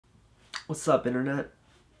What's up, internet?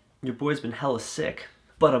 Your boy's been hella sick,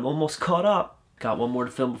 but I'm almost caught up. Got one more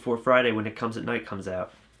to film before Friday when It Comes at Night comes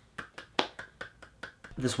out.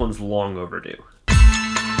 This one's long overdue. I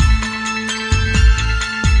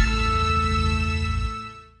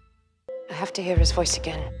have to hear his voice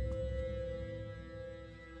again.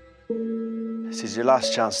 This is your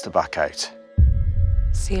last chance to back out.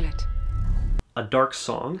 Seal it. A Dark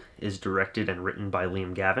Song is directed and written by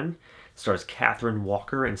Liam Gavin. It stars Catherine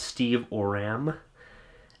Walker and Steve Oram.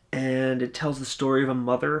 And it tells the story of a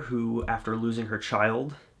mother who, after losing her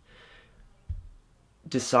child,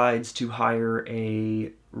 decides to hire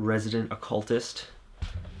a resident occultist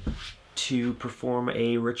to perform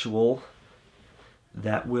a ritual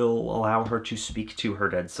that will allow her to speak to her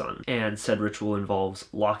dead son. And said ritual involves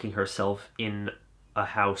locking herself in a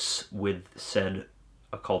house with said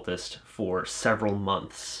occultist for several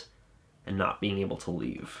months and not being able to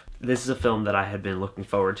leave. This is a film that I had been looking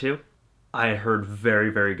forward to. I had heard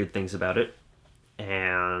very, very good things about it,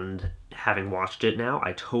 and having watched it now,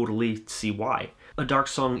 I totally see why. A Dark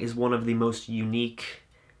Song is one of the most unique,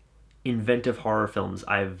 inventive horror films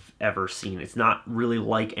I've ever seen. It's not really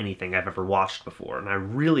like anything I've ever watched before, and I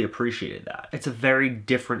really appreciated that. It's a very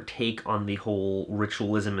different take on the whole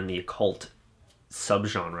ritualism and the occult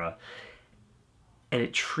subgenre, and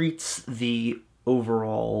it treats the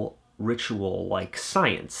overall ritual like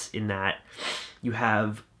science, in that you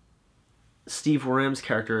have Steve Oram's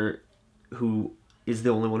character, who is the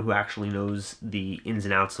only one who actually knows the ins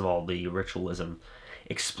and outs of all the ritualism,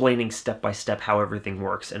 explaining step by step how everything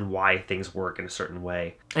works and why things work in a certain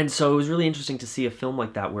way. And so it was really interesting to see a film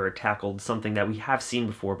like that where it tackled something that we have seen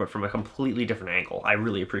before but from a completely different angle. I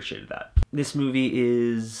really appreciated that. This movie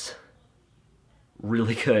is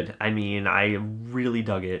really good. I mean, I really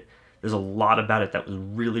dug it. There's a lot about it that was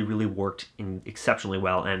really worked in exceptionally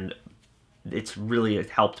well, and it's really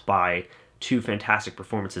helped by two fantastic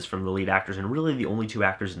performances from the lead actors, and really the only two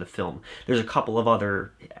actors in the film. There's a couple of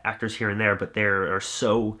other actors here and there, but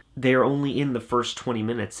they're only in the first 20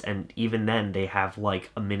 minutes, and even then they have like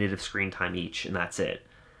a minute of screen time each, and that's it.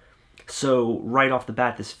 So right off the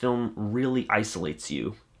bat, this film really isolates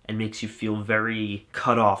you and makes you feel very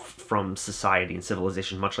cut off from society and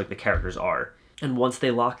civilization, much like the characters are. And once they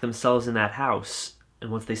lock themselves in that house, and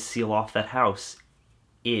once they seal off that house,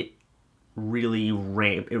 it really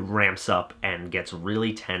ramps up and gets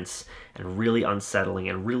really tense and really unsettling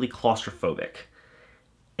and really claustrophobic.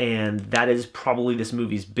 And that is probably this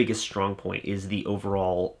movie's biggest strong point, is the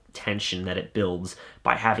overall tension that it builds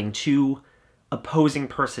by having two opposing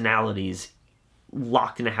personalities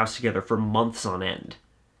locked in a house together for months on end.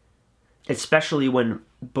 Especially when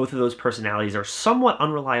both of those personalities are somewhat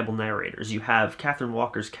unreliable narrators. You have Catherine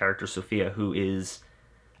Walker's character, Sophia, who is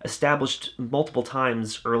established multiple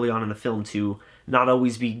times early on in the film to not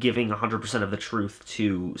always be giving 100% of the truth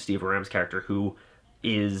to Steve Oram's character, who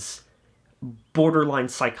is borderline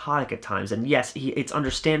psychotic at times. And yes, it's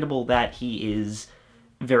understandable that he is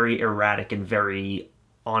very erratic and very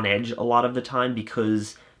on edge a lot of the time,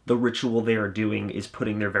 because the ritual they are doing is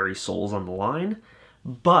putting their very souls on the line.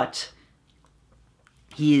 But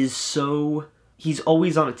he's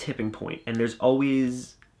always on a tipping point, and there's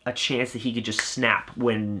always a chance that he could just snap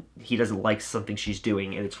when he doesn't like something she's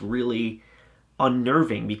doing, and it's really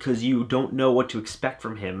unnerving because you don't know what to expect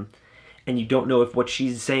from him, and you don't know if what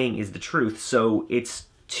she's saying is the truth. So it's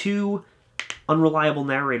two unreliable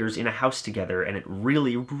narrators in a house together, and it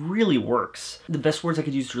really works. The best words I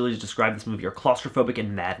could use to really describe this movie are claustrophobic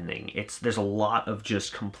and maddening. There's a lot of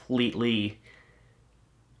just completely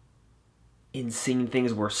insane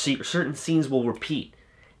things where certain scenes will repeat,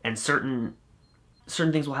 and certain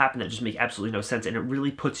things will happen that just make absolutely no sense, and it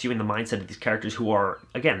really puts you in the mindset of these characters who are,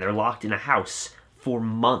 again, they're locked in a house for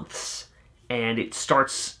months, and it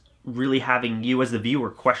starts really having you as the viewer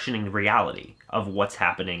questioning the reality of what's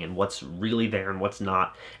happening and what's really there and what's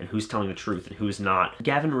not, and who's telling the truth and who's not.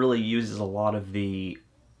 Gavin really uses a lot of the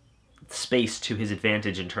space to his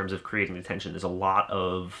advantage in terms of creating the tension. There's a lot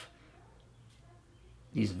of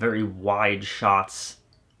these very wide shots,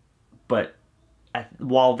 but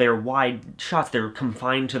while they're wide shots, they're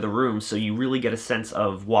confined to the room, so you really get a sense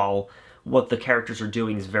of, while what the characters are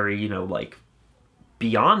doing is very, like,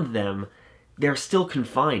 beyond them, they're still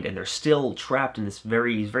confined, and they're still trapped in this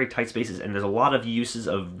very tight spaces, and there's a lot of uses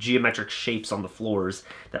of geometric shapes on the floors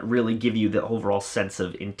that really give you the overall sense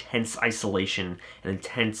of intense isolation and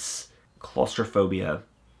intense claustrophobia.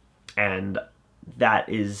 And that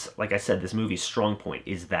is, like I said, this movie's strong point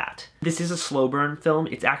is that. This is a slow burn film.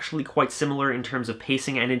 It's actually quite similar in terms of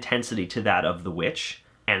pacing and intensity to that of The Witch.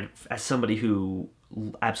 And as somebody who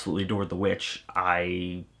absolutely adored The Witch,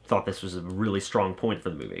 I thought this was a really strong point for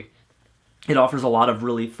the movie. It offers a lot of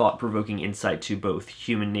really thought-provoking insight to both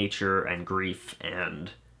human nature and grief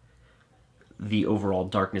and the overall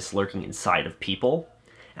darkness lurking inside of people,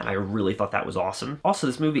 and I really thought that was awesome. Also,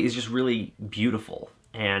 this movie is just really beautiful,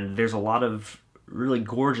 and there's a lot of really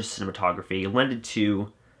gorgeous cinematography, lended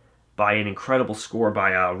to by an incredible score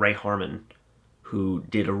by Ray Harmon, who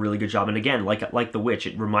did a really good job. And again, like The Witch,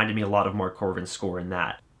 it reminded me a lot of Mark Corvin's score in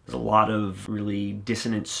that. There's a lot of really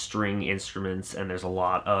dissonant string instruments, and there's a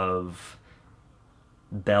lot of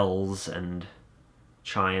bells and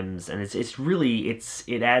chimes, and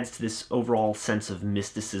it adds to this overall sense of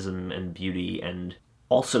mysticism and beauty and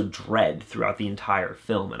also dread throughout the entire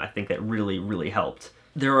film, and I think that really helped.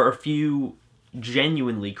 There are a few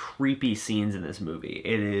genuinely creepy scenes in this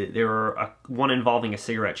movie. There are one involving a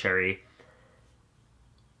cigarette cherry,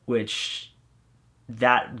 which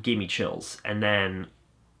that gave me chills, and then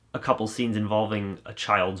a couple scenes involving a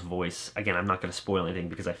child's voice. Again, I'm not going to spoil anything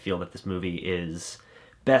because I feel that this movie is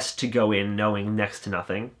best to go in knowing next to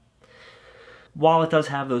nothing. While it does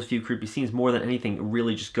have those few creepy scenes, more than anything, it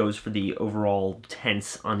really just goes for the overall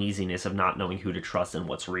tense uneasiness of not knowing who to trust and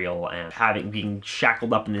what's real, and being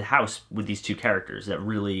shackled up in the house with these two characters that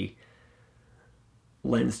really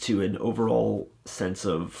lends to an overall sense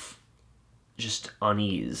of just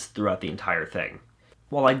unease throughout the entire thing.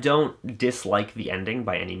 While I don't dislike the ending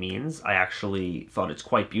by any means, I actually thought it's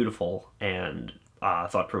quite beautiful and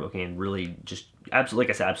thought-provoking and really just, absolutely,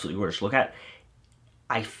 like I said, absolutely gorgeous to look at.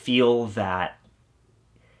 I feel that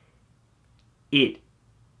it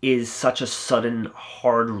is such a sudden,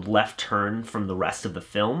 hard left turn from the rest of the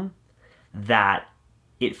film that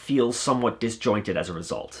it feels somewhat disjointed as a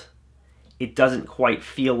result. It doesn't quite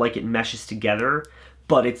feel like it meshes together,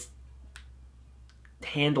 but it's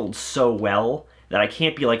handled so well that I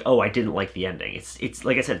can't be like, oh, I didn't like the ending. It's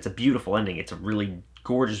like I said, it's a beautiful ending. It's a really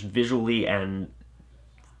gorgeous visually and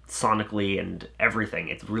sonically and everything.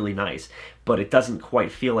 It's really nice, but it doesn't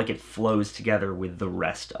quite feel like it flows together with the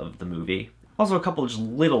rest of the movie. Also, a couple of just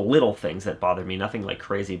little things that bothered me, nothing like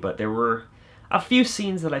crazy, but there were a few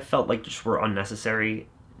scenes that I felt like just were unnecessary.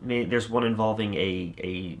 There's one involving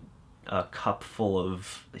a cup full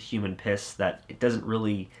of human piss that it doesn't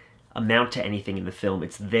really amount to anything in the film.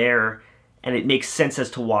 It's there, and it makes sense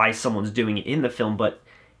as to why someone's doing it in the film, but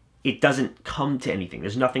it doesn't come to anything.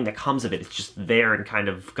 There's nothing that comes of it. It's just there and kind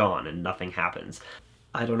of gone, and nothing happens.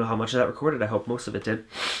 I don't know how much of that recorded. I hope most of it did.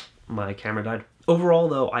 My camera died. Overall,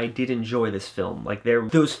 though, I did enjoy this film. Like,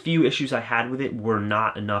 those few issues I had with it were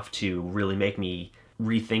not enough to really make me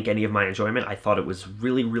rethink any of my enjoyment. I thought it was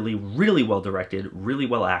really well directed, really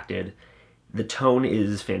well acted. The tone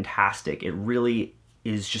is fantastic. It really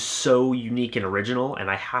is just so unique and original, and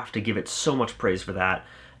I have to give it so much praise for that.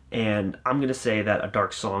 And I'm going to say that A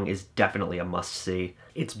Dark Song is definitely a must-see.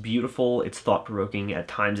 It's beautiful, it's thought-provoking, at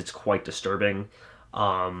times it's quite disturbing.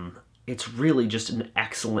 It's really just an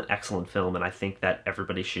excellent film, and I think that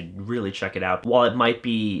everybody should really check it out. While it might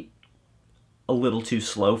be a little too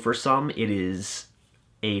slow for some, it is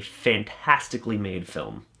a fantastically made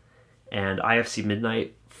film. And IFC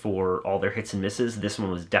Midnight, for all their hits and misses, this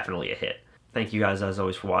one was definitely a hit. Thank you guys, as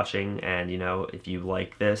always, for watching, and, you know, if you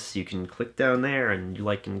like this, you can click down there and you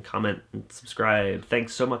like and comment and subscribe.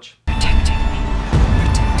 Thanks so much.